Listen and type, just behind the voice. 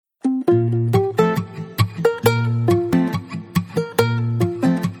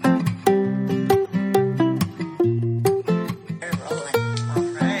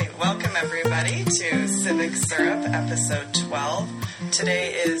episode 12.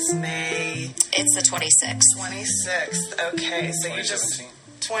 Today is May... It's the 26th. 26th. Okay, so you just...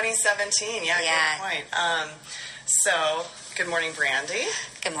 2017, yeah, good point. So, good morning, Brandy.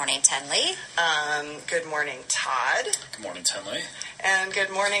 Good morning, Tenley. Good morning, Todd. Good morning, Tenley. And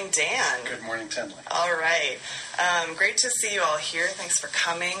good morning, Dan. Good morning, Tenley. All right. Great to see you all here. Thanks for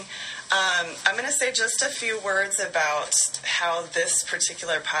coming. I'm going to say just a few words about how this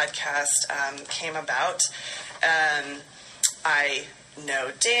particular podcast came about. I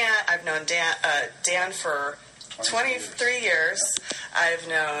know Dan. I've known Dan for 23 years. I've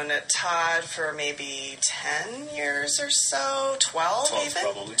known Todd for maybe 10 years or so, 12 even?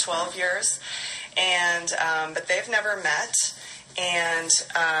 Probably. 12 years. And, but they've never met. And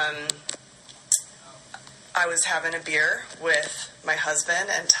I was having a beer with my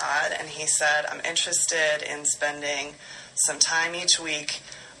husband and Todd, and he said, I'm interested in spending some time each week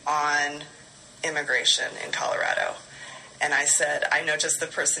on immigration in Colorado. And I said, I know just the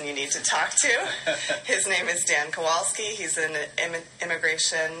person you need to talk to. His name is Dan Kowalski. He's an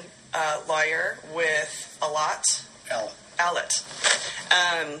immigration lawyer with Allett.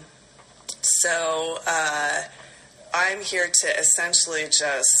 So I'm here to essentially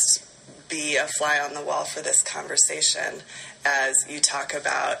just be a fly on the wall for this conversation as you talk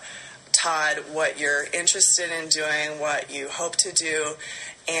about, Todd, what you're interested in doing, what you hope to do,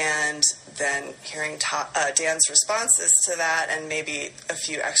 and then hearing Dan's responses to that and maybe a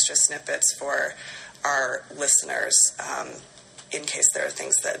few extra snippets for our listeners in case there are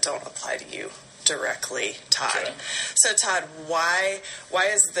things that don't apply to you directly, Todd. Okay. So, Todd, why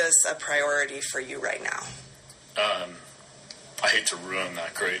is this a priority for you right now? I hate to ruin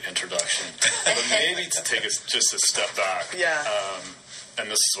that great introduction, but maybe to take just a step back. Yeah. And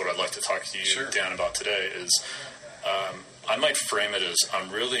this is what I'd like to talk to you, Sure. Dan, about today is I might frame it as I'm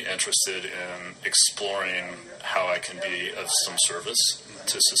really interested in exploring how I can be of some service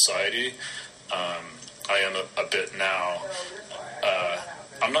to society. I am a bit now.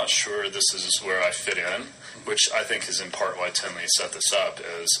 I'm not sure this is where I fit in, which I think is in part why Tenley set this up,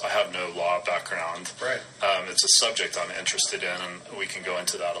 is I have no law background. Right. It's a subject I'm interested in, and we can go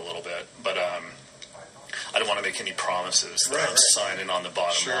into that a little bit. But I don't want to make any promises that I'm signing on the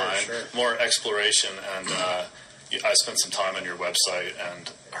bottom line. Sure. More exploration, and I spent some time on your website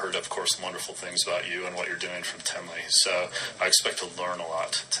and heard, of course, wonderful things about you and what you're doing from Tenley. So I expect to learn a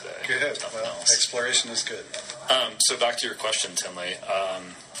lot today. Good. Well, exploration is good. So back to your question, Tenley.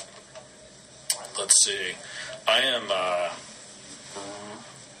 Let's see.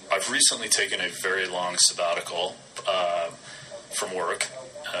 I've recently taken a very long sabbatical from work.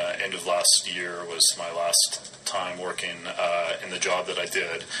 End of last year was my last time working in the job that I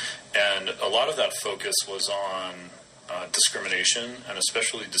did. And a lot of that focus was on discrimination and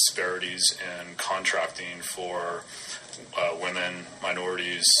especially disparities in contracting for women,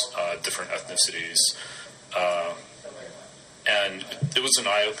 minorities, different ethnicities. And it was an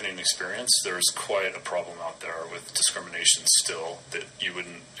eye-opening experience. There's quite a problem out there with discrimination still that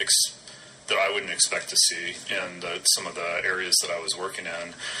that I wouldn't expect to see in some of the areas that I was working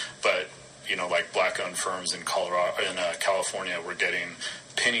in. But like black-owned firms in California were getting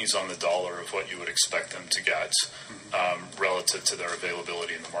pennies on the dollar of what you would expect them to get relative to their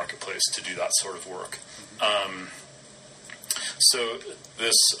availability in the marketplace to do that sort of work. So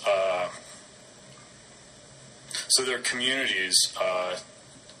there are communities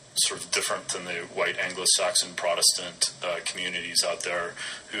sort of different than the white Anglo-Saxon Protestant communities out there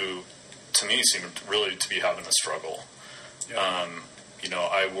who, to me, seem really to be having a struggle. Yeah.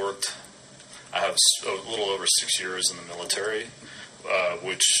 I have a little over 6 years in the military,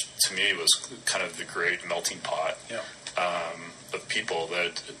 which to me was kind of the great melting pot of people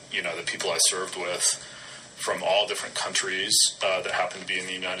that, the people I served with from all different countries that happen to be in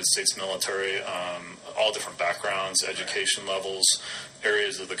the United States military, all different backgrounds, education levels,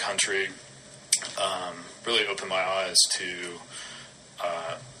 areas of the country, really opened my eyes to,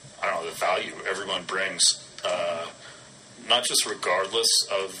 the value everyone brings, not just regardless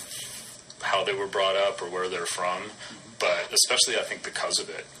of how they were brought up or where they're from, but especially, I think, because of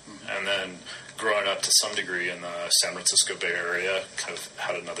it. And then growing up to some degree in the San Francisco Bay Area, kind of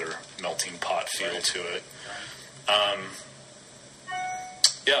had another melting pot feel to it.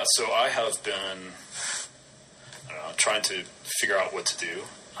 So I have been trying to figure out what to do.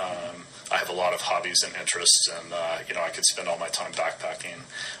 I have a lot of hobbies and interests, and I could spend all my time backpacking,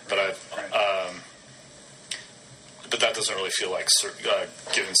 but but that doesn't really feel like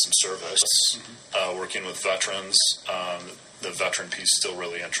giving some service. Working with veterans, the veteran piece still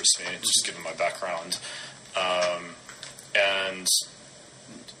really interests me, just given my background, and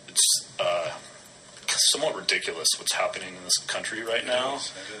it's somewhat ridiculous what's happening in this country right now.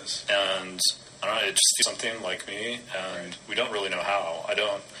 It is. And I don't know, it just feels something like me, and we don't really know how.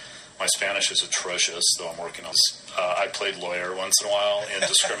 My Spanish is atrocious, though I'm working on this. I played lawyer once in a while in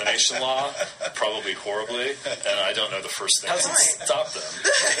discrimination law, probably horribly, and I don't know the first thing. Hasn't stopped them.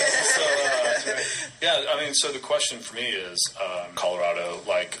 So the question for me is, Colorado,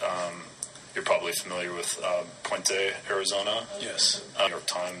 you're probably familiar with Puente, Arizona. Yes. New York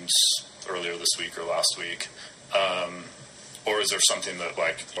Times earlier this week or last week. Or is there something that,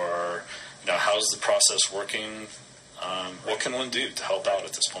 how's the process working? What can one do to help out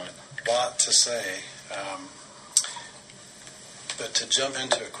at this point? A lot to say. But to jump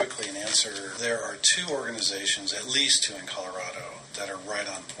into it quickly and answer, there are two organizations, at least two in Colorado, that are right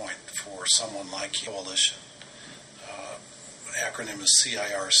on point for someone like Coalition. Acronym is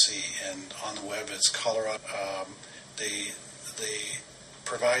CIRC, and on the web it's Colorado. They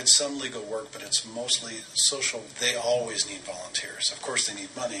provide some legal work, but it's mostly social. They always need volunteers. Of course, they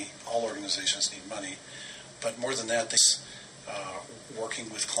need money. All organizations need money. But more than that, working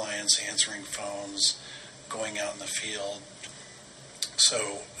with clients, answering phones, going out in the field.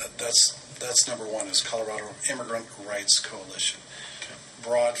 So that's number one, is Colorado Immigrant Rights Coalition. Okay.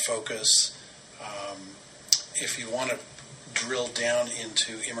 Broad focus. If you want to drill down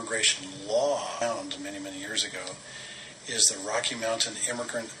into immigration law, found many, many years ago, is the Rocky Mountain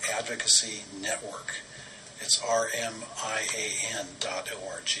Immigrant Advocacy Network. It's rmian.org.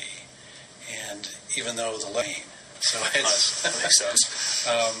 And even though the lane, so it's that makes sense.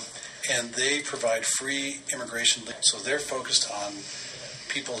 And they provide free immigration. So they're focused on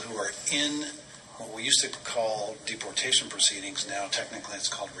people who are in what we used to call deportation proceedings. Now technically it's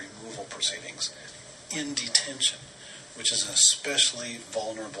called removal proceedings, in detention, which is an especially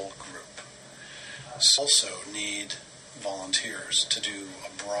vulnerable group. Also need volunteers to do a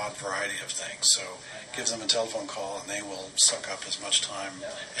broad variety of things. So give them a telephone call and they will suck up as much time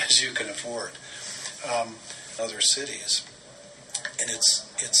as you can afford. Other cities, and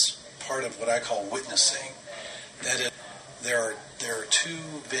it's part of what I call witnessing. That is, there are two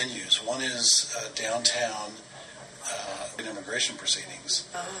venues. One is downtown in immigration proceedings.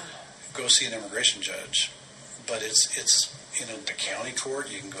 Go see an immigration judge, but it's in a county court.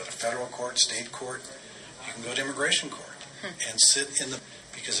 You can go to federal court, state court. You can go to immigration court and sit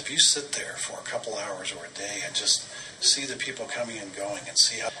because if you sit there for a couple hours or a day and just see the people coming and going and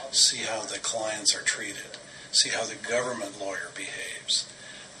see how the clients are treated, see how the government lawyer behaves,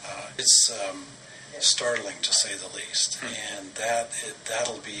 it's startling to say the least. And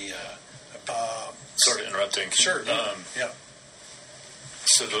that'll be sort of interrupting. Sure. Yeah.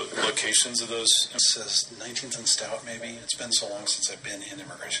 So the locations of those? It says 19th and Stout, maybe. It's been so long since I've been in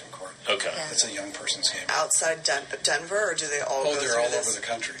immigration court. Okay. Yeah. It's a young person's game. Outside Denver, or do they all go they're through all this? over the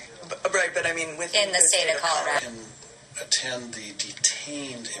country. Right, but I mean within In the state of Colorado. And attend the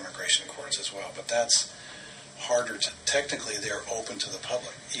detained immigration courts as well, but that's harder to. Technically, they're open to the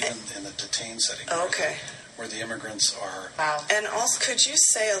public, even in the detained setting. Okay. Where the immigrants are. Wow. And also, could you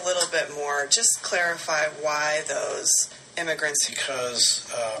say a little bit more, just clarify why those immigrants? Because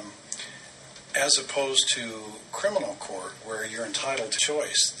as opposed to criminal court, where you're entitled to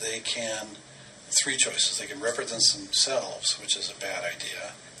choice, they can, three choices. They can represent themselves, which is a bad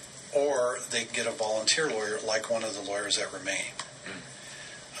idea, or they can get a volunteer lawyer like one of the lawyers that remain.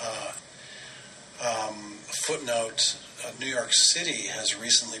 Footnote, New York City has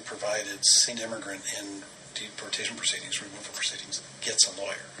recently provided an immigrant in deportation proceedings, removal proceedings, gets a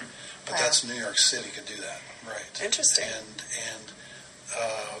lawyer. But that's New York City could do that, right? Interesting. And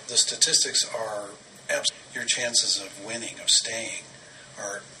the statistics are your chances of winning, of staying,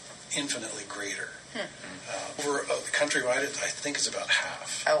 are infinitely greater. Over countrywide, I think it's about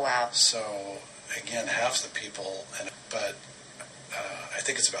half. Oh, wow. So, again, half the people, but I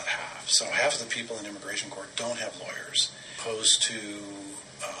think it's about half. So half of the people in immigration court don't have lawyers, opposed to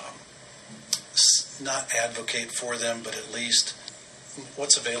not advocate for them, but at least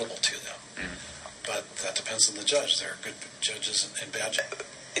what's available to them. But that depends on the judge. There are good judges and bad judges.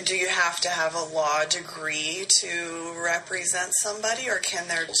 Do you have to have a law degree to represent somebody, or can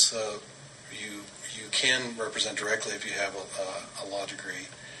there? So you can represent directly if you have a law degree.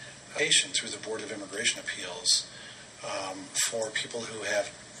 Through the Board of Immigration Appeals for people who have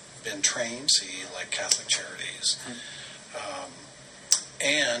been trained, like Catholic Charities,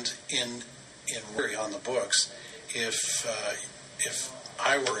 and in on the books, if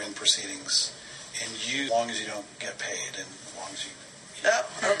I were in proceedings, and as long as you don't get paid, and as long as you Oh,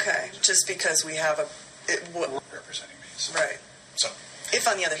 okay. Just because we have representing me, so. right. So, if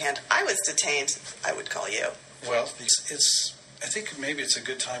on the other hand I was detained, I would call you. Well, it's I think maybe it's a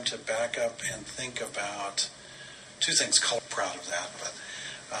good time to back up and think about two things. Proud of that, but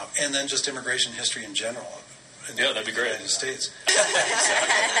and then just immigration history in general. Yeah, that'd be great. United States.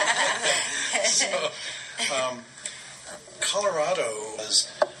 So, Colorado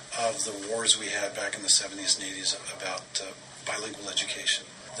was of the wars we had back in the 70s and 80s about bilingual education.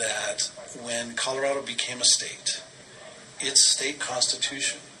 That when Colorado became a state, its state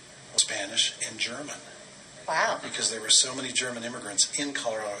constitution was Spanish and German. Wow. Because there were so many German immigrants in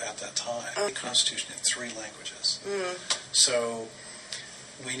Colorado at that time. The Constitution in 3 languages. So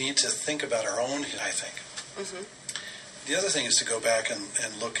we need to think about our own, I think. The other thing is to go back and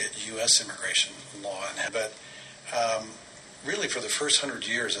look at U.S. immigration law. But really for the first 100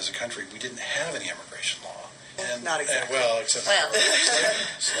 years as a country, we didn't have any immigration law. And, not exactly. Except Well, for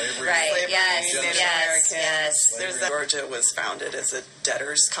slavery. right, Slavery, yes, Native yes, Americans. yes. There's Georgia was founded as a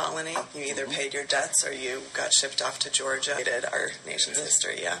debtor's colony. You either paid your debts or you got shipped off to Georgia. It did our nation's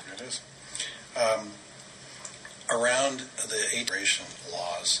history, yeah. It is. Around the immigration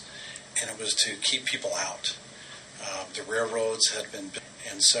laws, and it was to keep people out. The railroads had been built,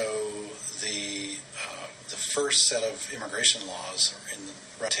 and so the first set of immigration laws are in the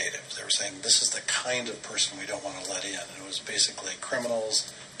rotative. They were saying this is the kind of person we don't want to let in. And it was basically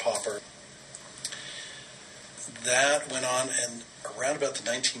criminals, pauper. That went on and around about the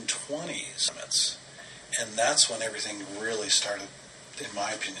 1920s, and that's when everything really started, in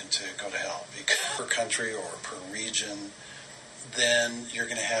my opinion, to go to hell. Because per country or per region, then you're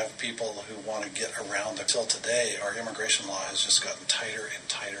going to have people who want to get around. Until today, our immigration law has just gotten tighter and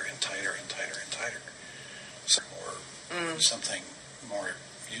tighter and tighter and tighter and tighter. Or something more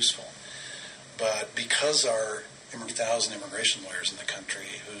useful. But because our 1,000 immigration lawyers in the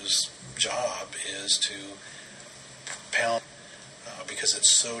country whose job is to pound, because it's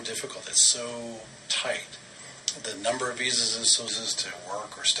so difficult, it's so tight. The number of visas to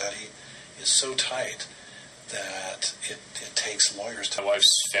work or study is so tight that it takes lawyers to... My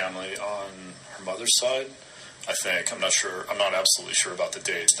wife's family on her mother's side, I think, I'm not absolutely sure about the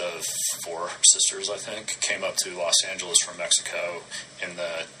date. The 4 sisters, I think, came up to Los Angeles from Mexico in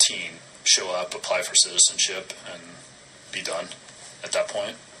the teen, show up, apply for citizenship, and be done at that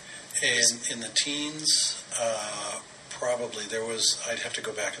point. And in the teens, probably there was, I'd have to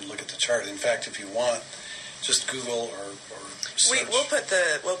go back and look at the chart. In fact, if you want, just Google or search. We'll put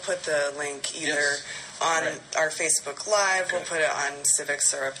the link either on our Facebook Live. We'll put it on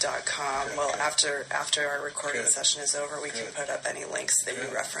civicsyrup.com. After our recording session is over, we can put up any links that you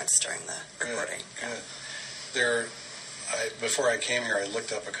referenced during the recording. Good. Before I came here, I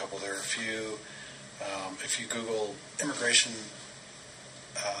looked up a couple. There are a few. If you Google immigration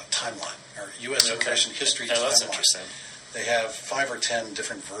timeline or U.S. immigration history timeline, that's interesting. They have 5 or 10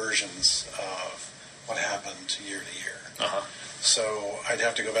 different versions of what happened year to year. So I'd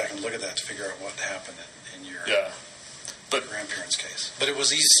have to go back and look at that to figure out what happened in your grandparents' case. But it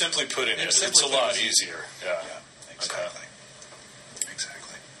was easy. Simply putting it, it's a lot easier. Yeah, exactly. Okay.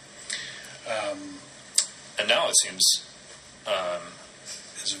 Exactly. And now it seems...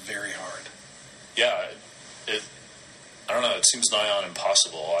 it's very hard. Yeah, I don't know, it seems nigh on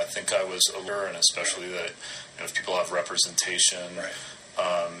impossible. I think I was aware, and especially that if people have representation,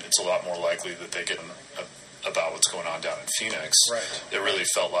 it's a lot more likely that they get about what's going on down in Phoenix. Right. It really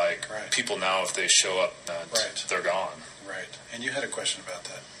felt like people now, if they show up, they're gone. Right. And you had a question about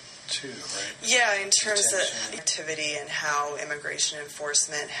that too, right? Yeah, in terms of activity and how immigration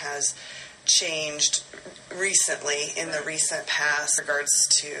enforcement has changed recently in the recent past in regards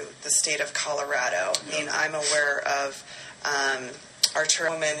to the state of Colorado. I mean, I'm aware of Archer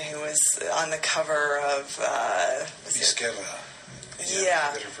Woman, who was on the cover of Vizqueva.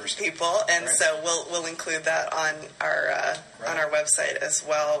 People, and so we'll include that on our website as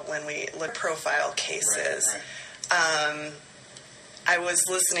well when we look at profile cases. I was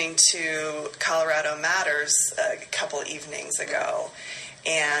listening to Colorado Matters a couple evenings ago,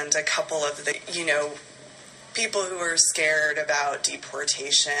 and a couple of the people who are scared about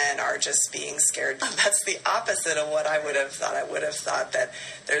deportation are just being scared. That's the opposite of what I would have thought. I would have thought that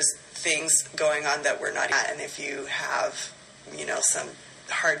there's things going on that we're not at, and if you have some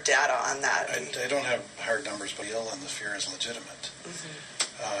hard data on that. I don't have hard numbers, but and the fear is legitimate.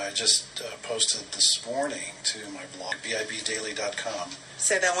 I just posted this morning to my blog, bibdaily.com.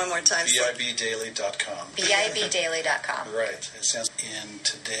 Say that one more time. bibdaily.com. bibdaily.com. Right. It says in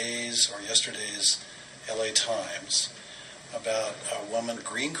today's or yesterday's LA Times about a woman,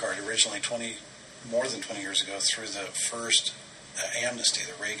 green card, originally more than 20 years ago, through the first amnesty,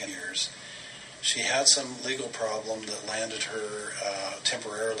 the Reagan years. She had some legal problem that landed her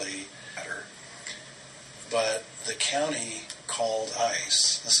temporarily at her. But the county called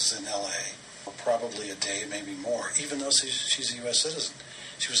ICE. This is in L.A. Probably a day, maybe more, even though she's a U.S. citizen.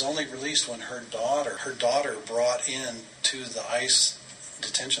 She was only released when her daughter brought in to the ICE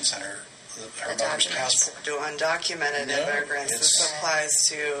detention center her mother's passport. To undocumented immigrants, this applies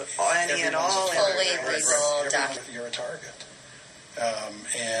to any and all fully immigrants. legal document. You're a target.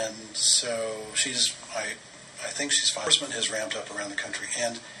 And so I think she's fine. Enforcement has ramped up around the country,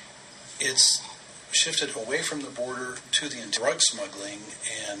 and it's shifted away from the border to the drug smuggling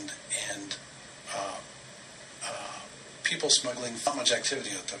and people smuggling. Not much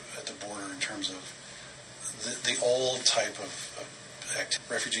activity at the border in terms of the old type of activity.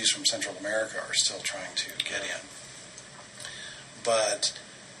 Refugees from Central America are still trying to get in, but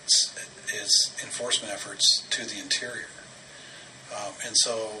it's enforcement efforts to the interior, and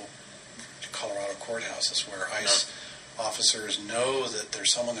so Colorado courthouses where ICE officers know that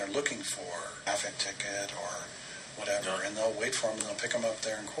there's someone they're looking for, traffic ticket or whatever, and they'll wait for them and they'll pick them up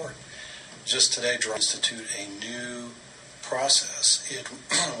there in court. Just today, institute a new process in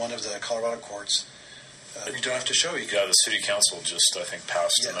one of the Colorado courts. You don't have to show. Yeah, the city council just, I think,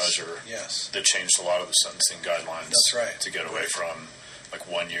 passed a measure that changed a lot of the sentencing guidelines. That's right. To get away from like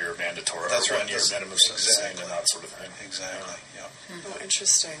 1 year mandatory, That's or right. 1 year minimum sentencing and that sort of thing. Exactly. Yeah. Oh,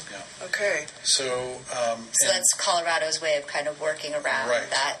 interesting. Yeah. Okay. So that's Colorado's way of kind of working around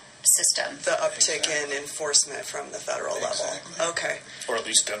that system. The uptick in enforcement from the federal level. Okay. Or at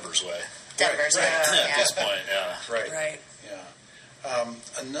least Denver's way. Denver's way. At this point, Right. Yeah.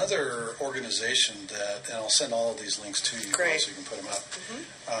 Another organization that, and I'll send all of these links to you so you can put them up.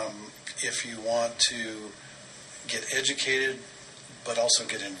 If you want to get educated but also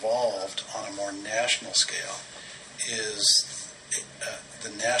get involved on a more national scale, is the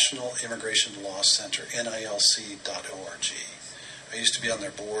National Immigration Law Center, NILC.org. I used to be on their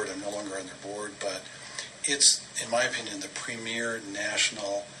board. I'm no longer on their board, but it's, in my opinion, the premier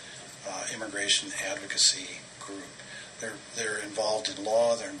national immigration advocacy group. They're involved in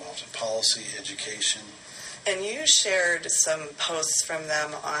law, they're involved in policy, education. And you shared some posts from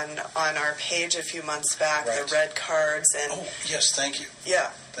them on our page a few months back, the red cards. And oh, yes, thank you.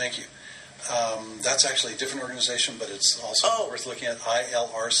 Yeah. Thank you. That's actually a different organization, but it's also worth looking at.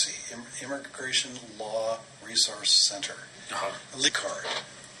 ILRC, Immigration Law Resource Center. A lead card.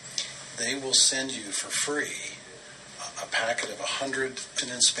 They will send you for free a packet of 100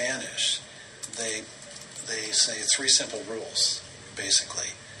 in Spanish. They say 3 simple rules,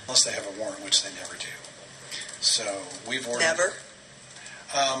 basically, unless they have a warrant, which they never do. So we've ordered. Never?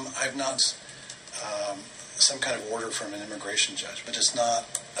 I've not some kind of order from an immigration judge, but it's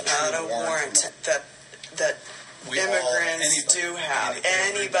not a not a warrant that immigrants do have.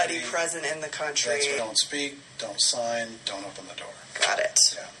 Anybody present in the country. That's don't speak, don't sign, don't open the door. Got it.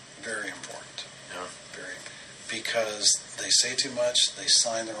 Yeah, very important. Yeah, very, because they say too much, they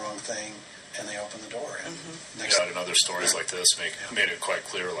sign the wrong thing, and they open the door. And and other stories like this made it quite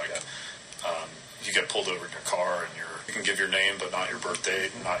clear. Like, you get pulled over in your car, and you can give your name, but not your birth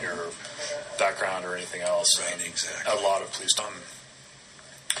date, not your background or anything else. Right, and exactly. A lot of police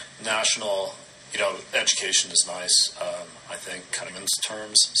national, education is nice. I think, kind of in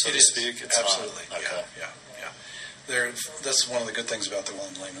terms, so to speak. It's absolutely. Okay. Yeah. That's one of the good things about the one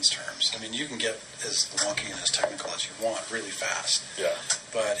in layman's terms. I mean, you can get as wonky and as technical as you want really fast. Yeah.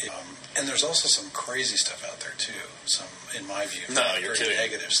 But and there's also some crazy stuff out there too. Some, in my view, you're kidding.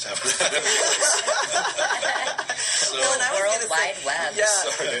 Negative stuff. World Wide Web. Yeah.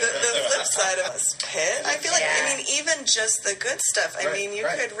 The flip side of us pit. I feel like even just the good stuff. I mean, you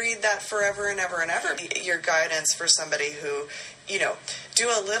could read that forever and ever and ever. Your guidance for somebody who, do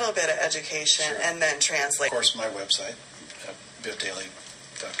a little bit of education and then translate. Of course, my website,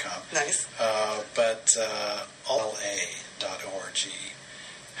 biffdaily.com. Nice. But LA.org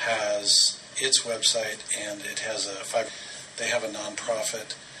has its website, and it has they have a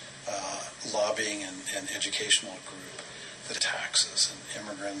nonprofit lobbying and educational group that taxes and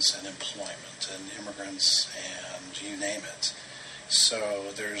immigrants and employment and immigrants and you name it.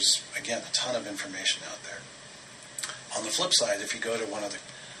 So there's, again, a ton of information out there. On the flip side, if you go to one of the,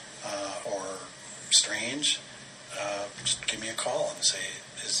 or Strange, just give me a call and say,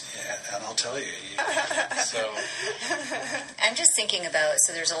 and I'll tell you. So I'm just thinking about,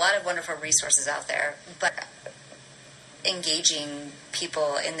 so there's a lot of wonderful resources out there, but engaging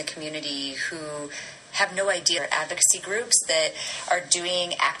people in the community who have no idea, advocacy groups that are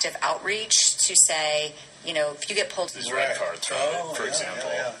doing active outreach to say, if you get pulled... These red cards, right, for example.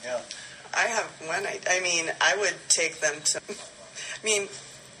 Yeah. I have one. I mean, I would take them to...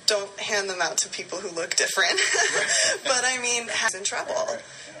 don't hand them out to people who look different. But I mean, has in trouble. Right.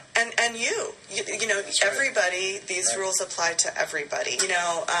 Yeah. And you know, That's everybody, right. these Right. rules apply to everybody. You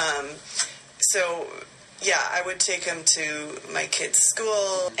know, so yeah, I would take them to my kids'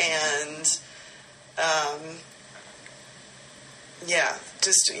 school and, yeah,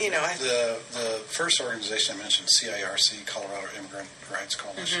 just, you know. The first organization I mentioned, CIRC, Colorado Immigrant Rights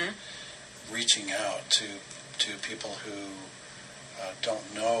Coalition, reaching out to people who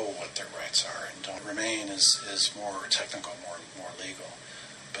don't know what their rights are and don't remain is more technical, more legal.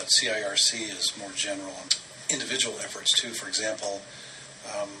 But CIRC is more general. Individual efforts too. For example,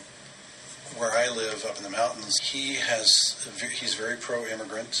 where I live up in the mountains, he's very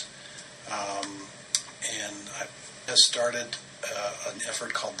pro-immigrant, and has started an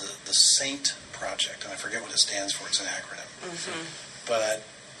effort called the SAINT Project, and I forget what it stands for. It's an acronym, but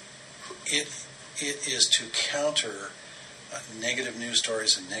it is to counter negative news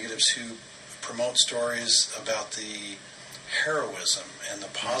stories and negatives, who promote stories about the heroism and the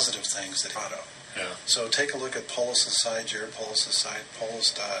positive things that auto. Yeah. So take a look at Polis's site, Jared Polis's site,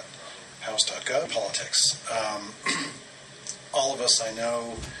 polis.house.gov, politics. All of us, I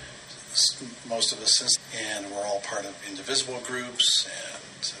know, most of us, and we're all part of indivisible groups,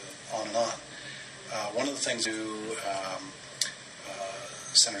 and on and on. One of the things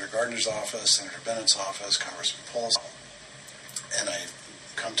Senator Gardner's office, Senator Bennett's office, Congressman Polis, and I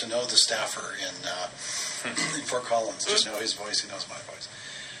come to know the staffer in Fort Collins. Just know his voice, he knows my voice.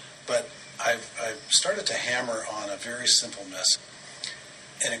 But I've started to hammer on a very simple message,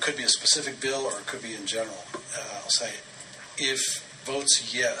 and it could be a specific bill or it could be in general. I'll say, if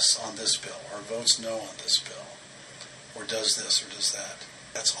votes yes on this bill or votes no on this bill, or does this or does that,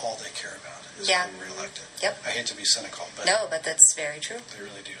 that's all they care about is being reelected. Yep. I hate to be cynical, but No, but that's very true. they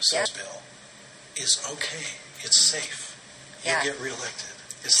really do. So this bill is okay. It's safe. You'll get reelected.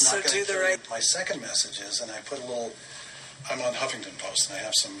 It's not So going to do the kill right. you. My second message is, and I put a little, I'm on Huffington Post, and I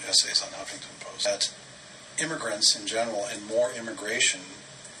have some essays on Huffington Post, that immigrants in general and more immigration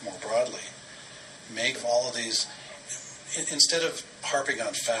more broadly make all of these, instead of harping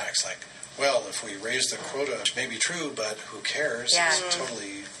on facts like, well, if we raise the quota, which may be true, but who cares? Yeah. It's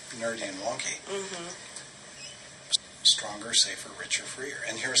totally nerdy and wonky. Stronger, safer, richer, freer.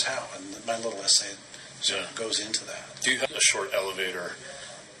 And here's how. And my little essay goes into that. Do you have a short elevator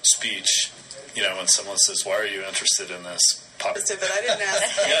speech, you know, when someone says, why are you interested in this? But I didn't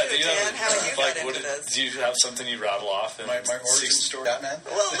ask you, Do you Dan, how you like, got into this. do you have something you rattle off? My origin story, Batman?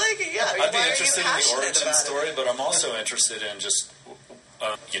 Well, like, yeah, I'd be why interested are in you the passionate origin about story, it? but I'm also interested in just,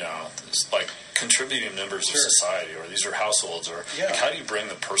 you know, like contributing members of society, or these are households, or like, how do you bring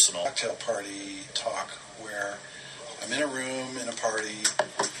the personal Cocktail party talk where I'm in a room in a party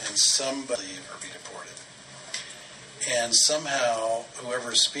and somebody or be deported. And somehow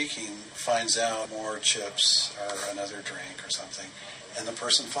whoever's speaking finds out more chips or another drink or something, and the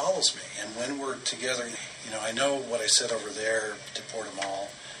person follows me. And when we're together, you know, I know what I said over there, deport them all,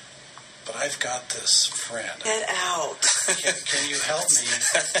 but I've got this friend. Get out. Can you help me?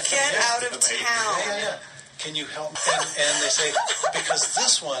 Get out of town. Yeah. Can you help me? And they say, because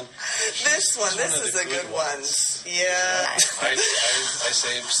this is a good one. Yeah. I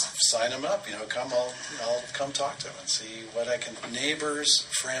say, sign them up. You know, I'll come talk to them and see what I can. Neighbors,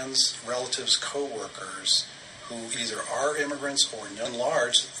 friends, relatives, co-workers who either are immigrants or in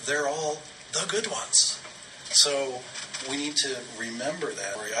large, they're all the good ones. So we need to remember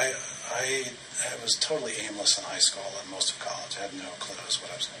that. I was totally aimless in high school and most of college. I had no clue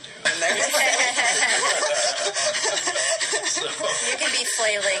what I was going to do. You can be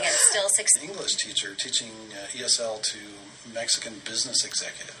flailing and still succeed. English teacher teaching ESL to Mexican business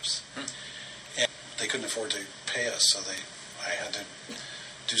executives. And they couldn't afford to pay us, so I had to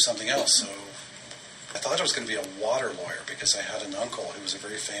do something else. So I thought I was going to be a water lawyer because I had an uncle who was a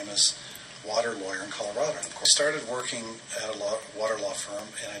very famous water lawyer in Colorado. And of course, I started working at a water law firm,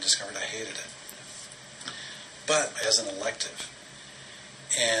 and I discovered I hated it. But as an elective.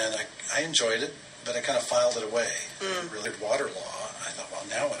 And I enjoyed it, but I kind of filed it away. Really, water law, I thought, well,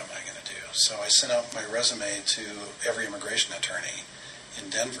 now what am I going to do? So I sent out my resume to every immigration attorney in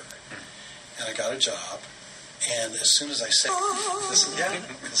Denver, and I got a job. And as soon as I said, this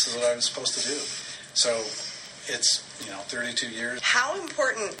is what I was supposed to do. So it's 32 years. How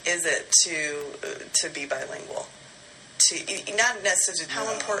important is it to be bilingual? Not necessarily. How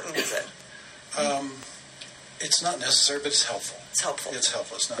important is it? It's not necessary, but it's helpful. It's helpful. It's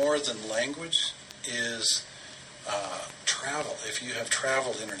helpful. It's not more than language. Is travel. If you have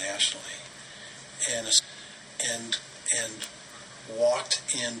traveled internationally and walked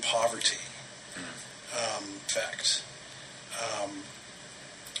in poverty,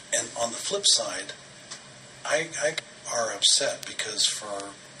 And on the flip side, I are upset because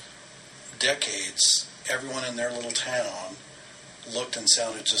for decades, everyone in their little town looked and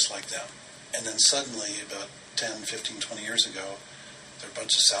sounded just like them. And then suddenly, about 10, 15, 20 years ago, there are a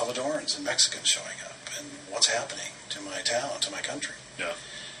bunch of Salvadorans and Mexicans showing up. And what's happening to my town, to my country? Yeah.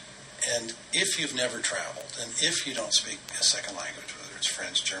 And if you've never traveled, and if you don't speak a second language, whether it's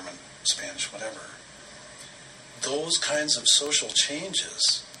French, German, Spanish, whatever, those kinds of social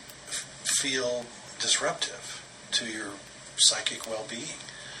changes feel disruptive to your psychic well-being.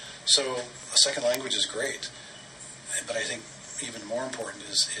 So a second language is great, but I think even more important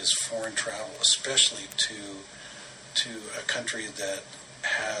is foreign travel, especially to a country that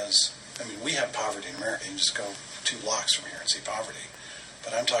has, I mean, we have poverty in America. You can just go 2 blocks from here and see poverty.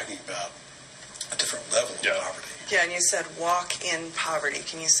 But I'm talking about a different level of poverty. Yeah, and you said walk in poverty.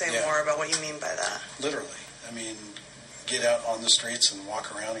 Can you say more about what you mean by that? Literally. I mean, get out on the streets and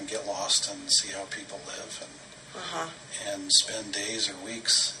walk around and get lost and see how people live and spend days or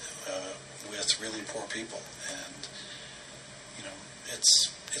weeks with really poor people. And, you know, it's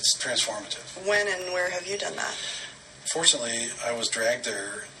transformative. When and where have you done that? Fortunately, I was dragged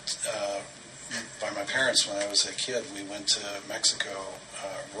there by my parents when I was a kid. We went to Mexico,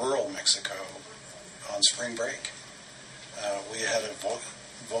 rural Mexico, on spring break. We had a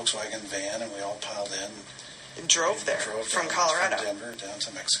Volkswagen van, and we all piled in. And drove there from Colorado. From Denver down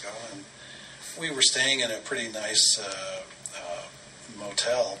to Mexico. And we were staying in a pretty nice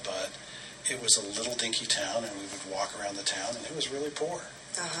motel, but it was a little dinky town, and we would walk around the town, and it was really poor.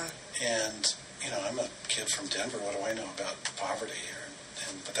 And, you know, I'm a kid from Denver. What do I know about poverty here?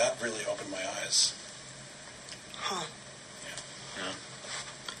 But that really opened my eyes. Yeah.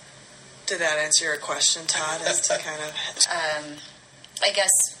 Did that answer your question, Todd, as to kind of... I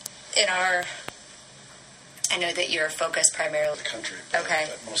guess I know that you're focused primarily... The country, but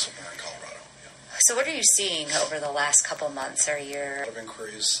most of them are in Colorado. Yeah. So what are you seeing over the last couple months? A lot of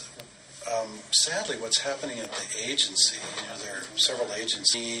inquiries. Sadly, what's happening at the agency, you know, there are several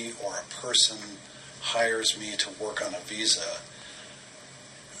agencies, or a person hires me to work on a visa.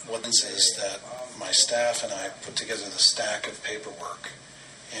 What is that my staff and I put together the stack of paperwork,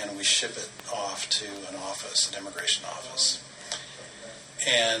 and we ship it off to an office, an immigration office.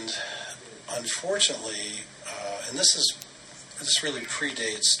 And unfortunately, and this really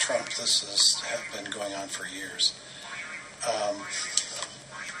predates Trump. This has been going on for years.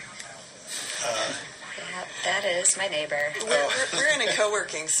 That is my neighbor. We're in a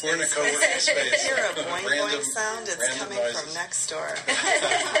co-working space. We're in a co-working space. Hear a boing boing sound? It's coming from next door.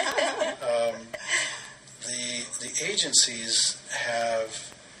 The agencies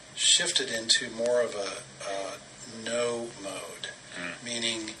have shifted into more of a no mode,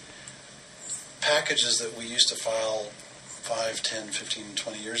 meaning packages that we used to file 5, 10, 15,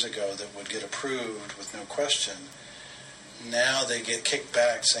 20 years ago that would get approved with no question, now they get kicked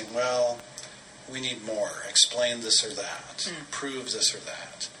back saying, well, we need more. Explain this or that. Prove this or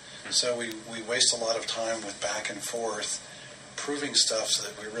that. So we waste a lot of time with back and forth proving stuff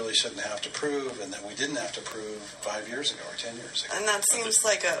that we really shouldn't have to prove and that we didn't have to prove 5 years ago or 10 years ago. And that seems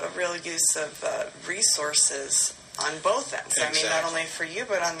like a real use of resources on both ends. Exactly. I mean, not only for you,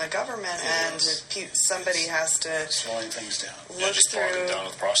 but on the government end. Somebody has to... Slowing things down. Look just through... bogging down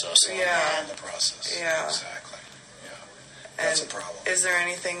with the process. Yeah. The process. Yeah. Exactly. Yeah. That's a problem. Is there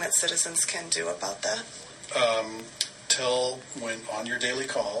anything that citizens can do about that? Tell when on your daily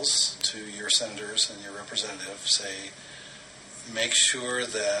calls to your senators and your representatives, say, make sure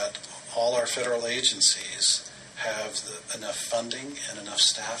that all our federal agencies have enough funding and enough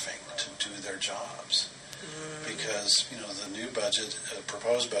staffing to do their jobs. Because, you know, the new budget,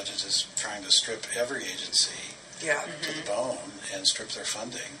 proposed budget is trying to strip every agency to the bone and strip their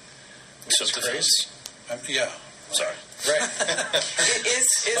funding, which is crazy. Sorry. Right.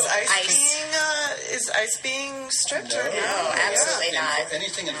 Is ICE being stripped or no? Absolutely not.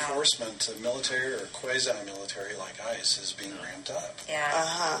 Anything enforcement, military or quasi-military like ICE, is being ramped up.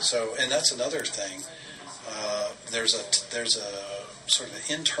 Yeah. So, and that's another thing. There's a sort of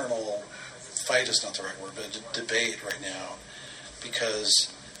an internal fight is not the right word, but a debate right now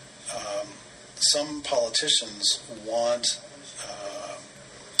because some politicians want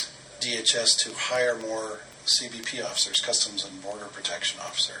DHS to hire more CBP officers, Customs and Border Protection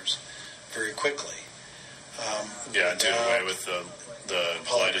officers, very quickly. Do away with the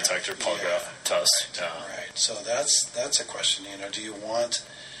lie detector polygraph test. Right. So that's a question. You know, do you want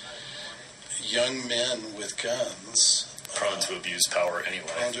young men with guns prone to abuse power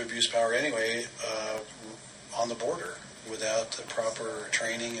anyway on the border without the proper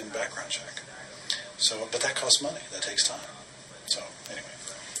training and background check? So, but that costs money. That takes time. So anyway.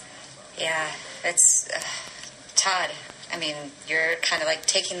 Yeah, it's Todd. I mean, you're kind of like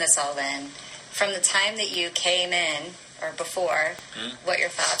taking this all in from the time that you came in or before. What your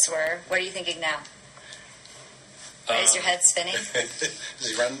thoughts were? What are you thinking now? Is your head spinning? Does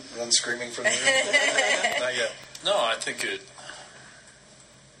he run screaming from the room? Not yet. No, I think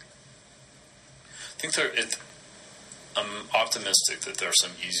I'm optimistic that there are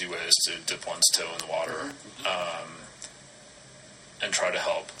some easy ways to dip one's toe in the water and try to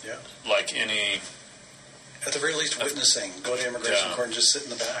help. Yeah. Like any... At the very least, witnessing. Go to immigration court and just sit in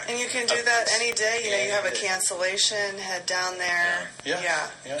the back. And you can do that any day. You know, you have a cancellation, head down there. Yeah.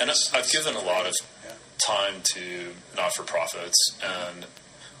 And I've given a lot of time to not-for-profits, and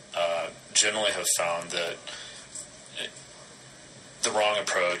generally have found that the wrong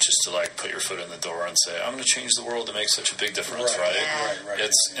approach is to like put your foot in the door and say, I'm going to change the world to make such a big difference, right?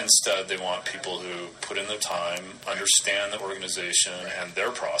 It's instead they want people who put in their time, understand the organization and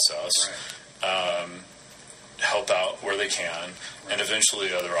their process, help out where they can, and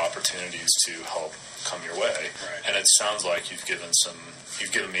eventually other opportunities to help come your way. And it sounds like you've given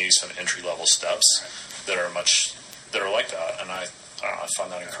me some entry-level steps that are like that, and I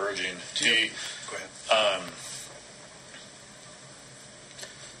find that encouraging. Go ahead.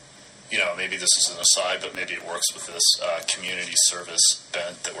 You know, maybe this is an aside, but maybe it works with this community service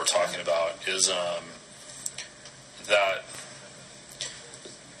bent that we're talking about, is that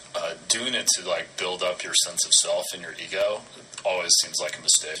doing it to like build up your sense of self and your ego always seems like a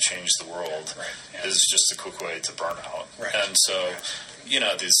mistake. Change the world is just a quick way to burn out. And so, you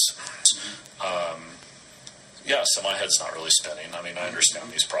know, these, so my head's not really spinning. I mean, I understand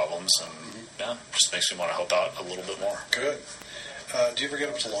these problems, and just makes me want to help out a little bit more. Good. Do you ever get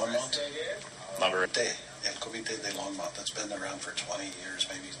up to Longmont? Not very. El Comité de Longmont. That's been around for 20 years,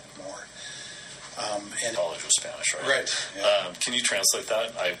 maybe more. And college was Spanish, right? Right. Yeah. Can you translate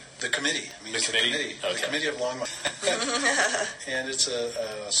that? The committee. The committee? Okay. The Committee of Longmont. And it's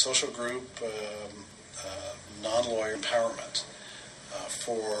a social group, non-lawyer empowerment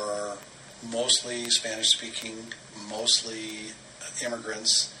for mostly Spanish-speaking, mostly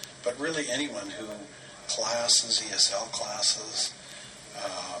immigrants, but really anyone who classes, ESL classes.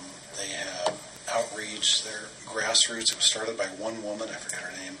 They have outreach. They're grassroots. It was started by one woman. I forget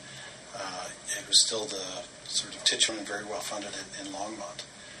her name. It was still the sort of titular and very well funded in Longmont.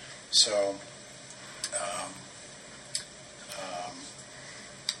 So,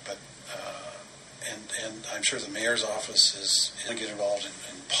 and I'm sure the mayor's office is going to get involved in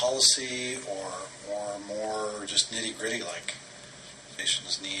policy or more just nitty gritty, like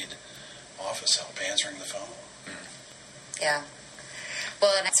patients need office help answering the phone. Yeah.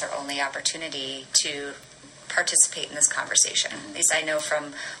 Well, and it's our only opportunity to participate in this conversation. At least I know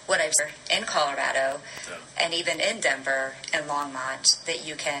from what I've seen in Colorado and even in Denver and Longmont that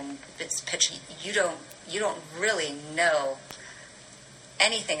you can pitch. You don't really know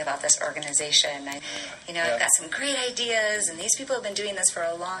anything about this organization. I've got some great ideas, and these people have been doing this for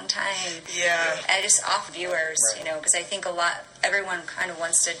a long time. Yeah. And just off viewers, because I think everyone kind of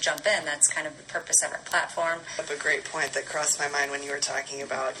wants to jump in. That's kind of the purpose of our platform. A great point that crossed my mind when you were talking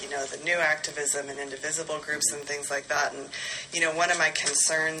about, the new activism and indivisible groups and things like that. And, one of my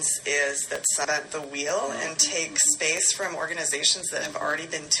concerns is that some invent the wheel and take space from organizations that have already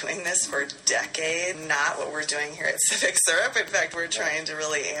been doing this for decades. Not what we're doing here at Civic Syrup. In fact, we're trying to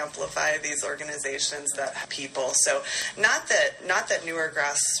really amplify these organizations that have people. So not that newer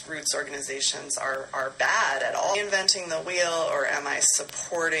grassroots organizations are bad at all. Reinventing the wheel, or am I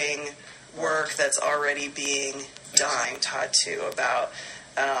supporting work that's already being done? Todd too about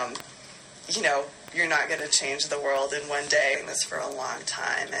you're not going to change the world in one day. Doing this for a long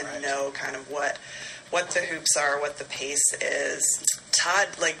time and know kind of what the hoops are, what the pace is. Todd,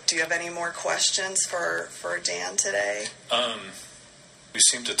 do you have any more questions for Dan today? We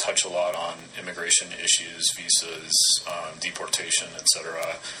seem to touch a lot on immigration issues, visas, deportation,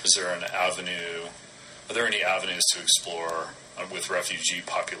 etc. Are there any avenues to explore with refugee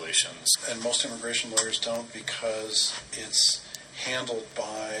populations? And most immigration lawyers don't, because it's handled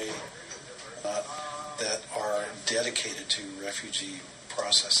by that are dedicated to refugee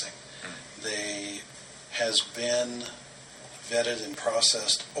processing. They has been vetted and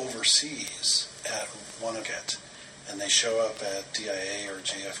processed overseas at Woonsocket, and they show up at DIA or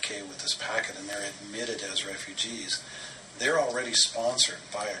JFK with this packet, and they're admitted as refugees. They're already sponsored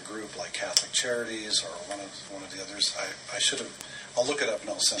by a group like Catholic Charities or one of the others. I'll look it up and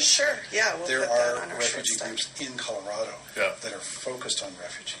I'll send it. Sure, yeah, we'll there put that are on our refugee groups in Colorado that are focused on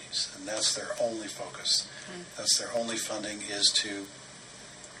refugees, and that's their only focus. That's their only funding, is to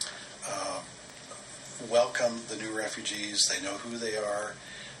welcome the new refugees. They know who they are.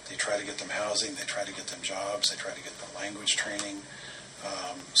 They try to get them housing. They try to get them jobs. They try to get them language training.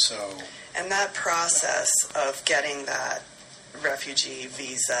 And that process of getting that refugee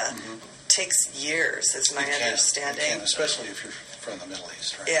visa takes years, is my understanding. It can, especially if you're from the Middle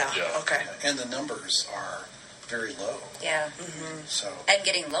East, right? Yeah. Okay. And the numbers are very low. Yeah. So And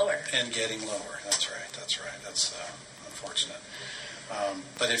getting lower. And getting lower. That's right. That's unfortunate.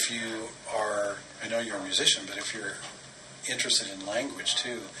 But if you are, I know you're a musician, but if you're interested in language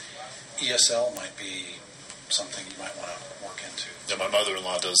too, ESL might be something you might want to work into. Yeah, my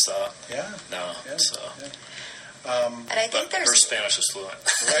mother-in-law does that. Yeah. No. Yeah. So. Yeah. And I think Her Spanish is fluent.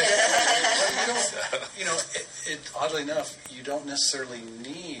 Right. It oddly enough, you don't necessarily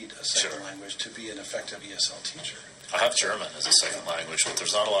need a second language to be an effective ESL teacher. I have German as a second language, but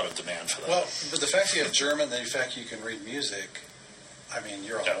there's not a lot of demand for that. Well, but the fact you have German, the fact you can read music, I mean,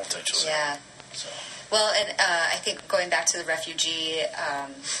 you're all over. Potentially. Yeah. So. Well, and I think going back to the refugee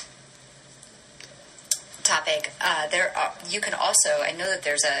topic, you can also, I know that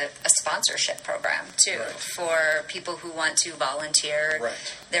there's a sponsorship program too for people who want to volunteer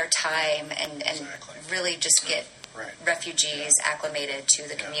their time and really just get refugees acclimated to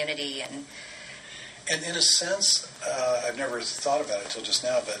the community. And in a sense, I've never thought about it until just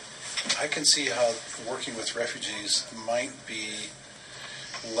now, but I can see how working with refugees might be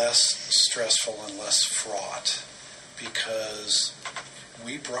less stressful and less fraught because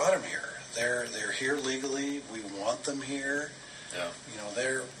we brought them here. They're here legally. We want them here. Yeah.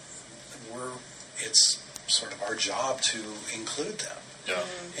 It's sort of our job to include them. Yeah.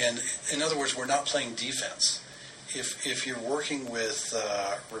 And in other words, we're not playing defense. If you're working with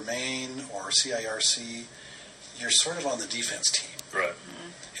Remain or CIRC, you're sort of on the defense team. Right.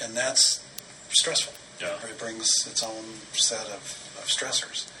 And that's stressful. Yeah. It brings its own set of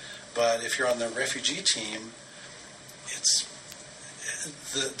stressors. But if you're on the refugee team, it's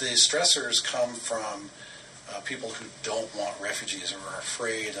the stressors come from people who don't want refugees or are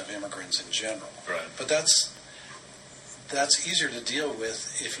afraid of immigrants in general. Right. But that's easier to deal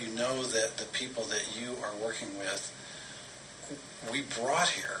with if you know that the people that you are working with we brought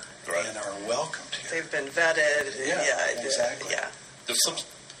here and are welcomed here. They've been vetted. Yeah, exactly. Yeah. The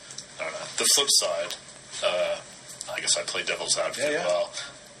flip side, I guess I play devil's advocate well.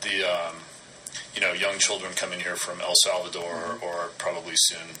 The young children coming here from El Salvador or probably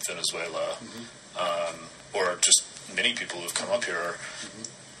soon Venezuela, or just many people who've come up here,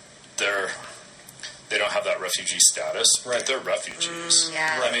 they don't have that refugee status, but they're refugees.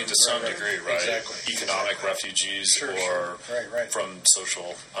 Yeah. I mean, to some degree, right? Exactly. Economic refugees or from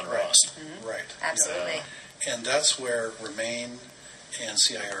social unrest. Right. Absolutely. And that's where Remain and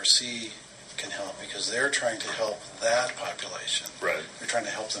CIRC can help because they're trying to help that population. Right. They're trying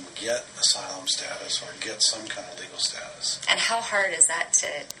to help them get asylum status or get some kind of legal status. And how hard is that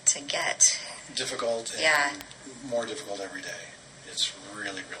to get? Difficult and more difficult every day. It's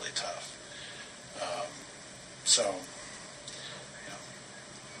really, really tough.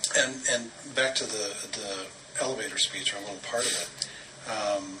 And back to the elevator speech, or a little part of it.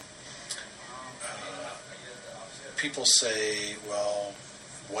 People say, well,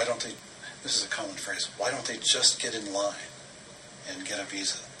 why don't they, this is a common phrase, why don't they just get in line and get a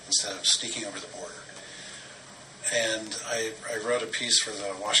visa instead of sneaking over the border? And I wrote a piece for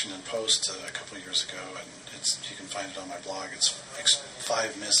the Washington Post a couple of years ago, and you can find it on my blog. It's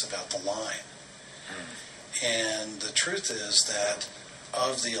 5 myths about the line. And the truth is that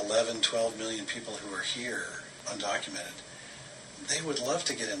of the 11, 12 million people who are here undocumented, they would love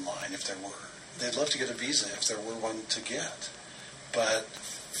to get in line if there were. They'd love to get a visa if there were one to get. But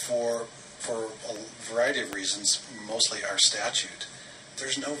for a variety of reasons, mostly our statute,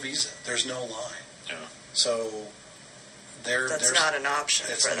 there's no visa. There's no line. Yeah. So that's not an option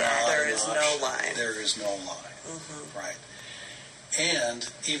for that. There is no line. There is no line. Right. And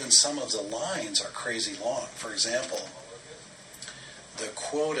even some of the lines are crazy long. For example, the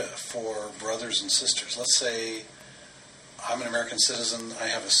quota for brothers and sisters. Let's say I'm an American citizen. I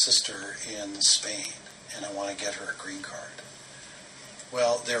have a sister in Spain, and I want to get her a green card.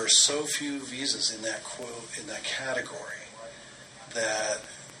 Well, there are so few visas in that category that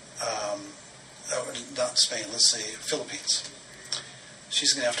not Spain. Let's say Philippines.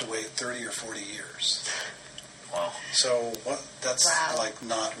 She's going to have to wait 30 or 40 years. Wow. So that's like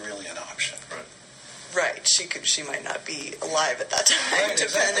not really an option. Right. She might not be alive at that time,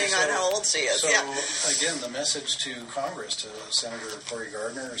 depending on how old she is. So again, the message to Congress, to Senator Cory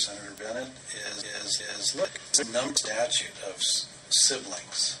Gardner or Senator Bennett, is look, it's a number statute of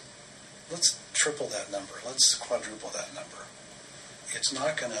siblings. Let's triple that number. Let's quadruple that number. It's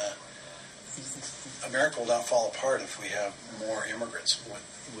not going to America will not fall apart if we have more immigrants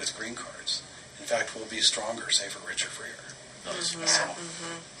with green cards. In fact, we'll be stronger, safer, richer, freer.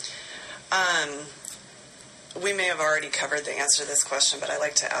 We may have already covered the answer to this question, but I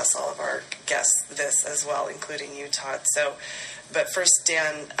like to ask all of our guests this as well, including you, Todd. But first,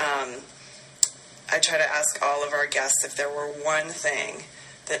 Dan, I try to ask all of our guests if there were one thing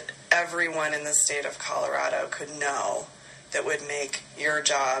that everyone in the state of Colorado could know that would make your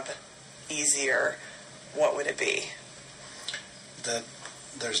job easier, what would it be? That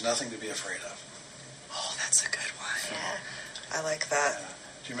there's nothing to be afraid of. Oh, that's a good one. Yeah. I like that.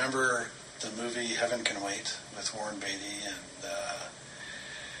 Do you remember the movie Heaven Can Wait with Warren Beatty and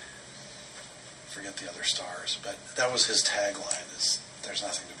forget the other stars, but that was his tagline, is there's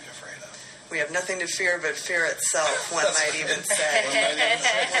nothing to be afraid of. We have nothing to fear but fear itself, one might even say.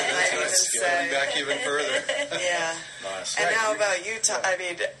 Going back even further. Yeah. Nice. And how about you, Todd? I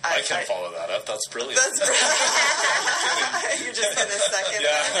mean, I can follow that up. That's brilliant. That's You're just going to second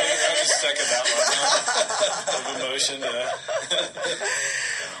yeah, that? I just second that one. Of emotion,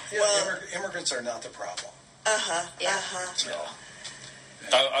 Well, immigrants are not the problem.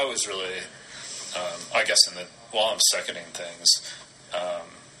 I was really, I guess while I'm seconding things,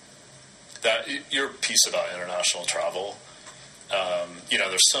 that your piece about international travel,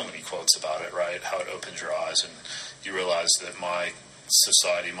 there's so many quotes about it, right? How it opens your eyes and you realize that my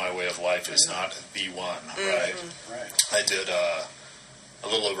society, my way of life is not the one, right? Right. I did a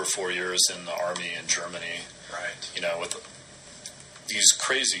little over 4 years in the Army in Germany, right? With these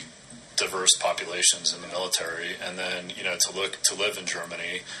crazy diverse populations in the military, and then to live in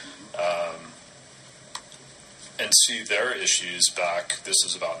Germany and see their issues back. This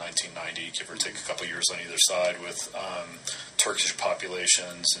is about 1990, give or take a couple years on either side, with Turkish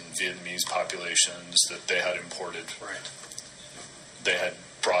populations and Vietnamese populations that they had imported. Right. They had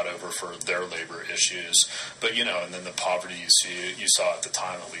brought over for their labor issues, but and then the poverty you saw at the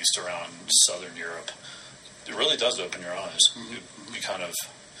time, at least around Southern Europe, it really does open your eyes. You kind of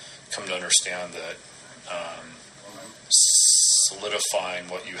come to understand that solidifying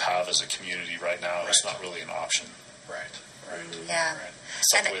what you have as a community right now is not really an option. Right. Yeah.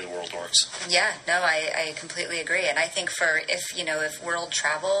 It's not the way the world works. Yeah, no, I completely agree. And I think if world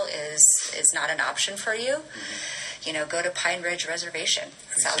travel is not an option for you, go to Pine Ridge Reservation,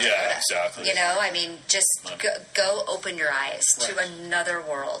 South Dakota. Yeah, exactly. Just go open your eyes to another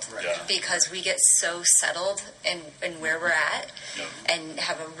world, Yeah. because we get so settled in where we're at and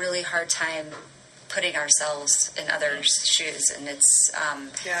have a really hard time putting ourselves in others' shoes. And it's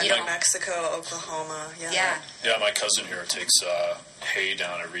New Mexico, Oklahoma. Yeah. My cousin here takes hay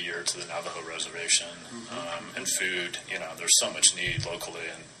down every year to the Navajo reservation, and food. There's so much need locally,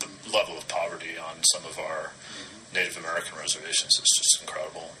 and the level of poverty on some of our Native American reservations is just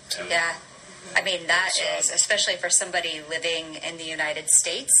incredible too. Yeah. I mean, that is, especially for somebody living in the United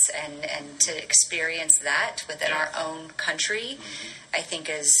States, and to experience that within our own country, I think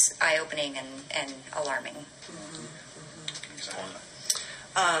is eye-opening and alarming.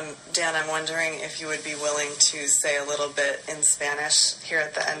 Dan, I'm wondering if you would be willing to say a little bit in Spanish here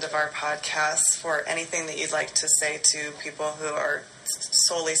at the end of our podcast, for anything that you'd like to say to people who are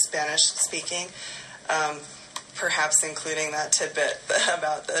solely Spanish-speaking, perhaps including that tidbit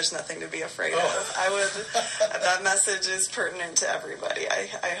about there's nothing to be afraid of. That message is pertinent to everybody,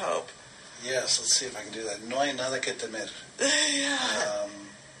 I hope. Yes, let's see if I can do that. No hay nada que temer. Yeah.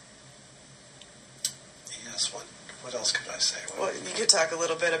 Yes, what else could I say? Well, you could talk a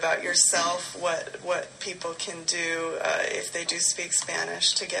little bit about yourself, what people can do if they do speak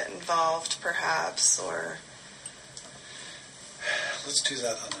Spanish to get involved, perhaps, or... Let's do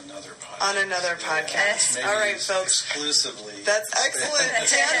that on another podcast. On another podcast. Maybe all right, folks. Exclusively. That's excellent.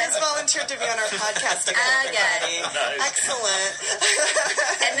 Dan has volunteered to be on our podcast again, everybody. Nice. Excellent.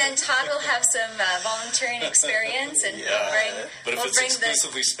 And then Todd will have some volunteering experience, and But if we'll it's bring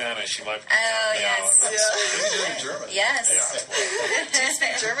exclusively Spanish, you might. Oh, yes. Yeah. Maybe do it in German. Yes. Do you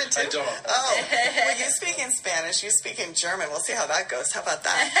speak German too? I don't. Oh, well, you speak in Spanish. You speak in German. We'll see how that goes. How about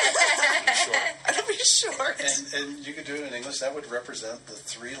that? I'll be short. And you could do it in English. That would represent the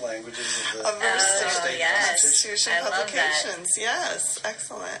three languages of the state Constitution publications. Yes,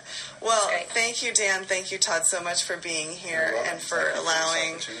 excellent. Well, thank you, Dan. Thank you, Todd, so much for being here and for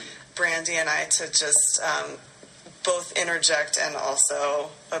allowing Brandy and I to just both interject and also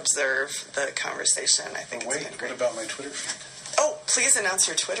observe the conversation. I think it's been great. What about my Twitter feed? Oh, please announce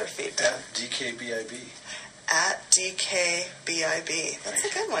your Twitter feed, Dan. At DKBIB. At DKBIB. That's a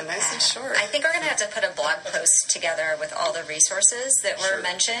good one. Nice and short. I think we're going to have to put a blog post together with all the resources that were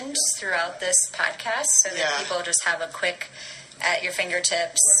mentioned throughout this podcast, so that people just have a quick at your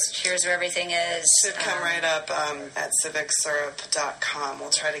fingertips. Here's where everything is. Should come right up at civicsyrup.com. We'll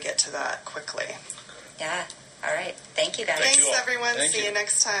try to get to that quickly. Yeah. All right. Thank you, guys. Thanks, everyone. Thank See you. you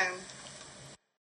next time.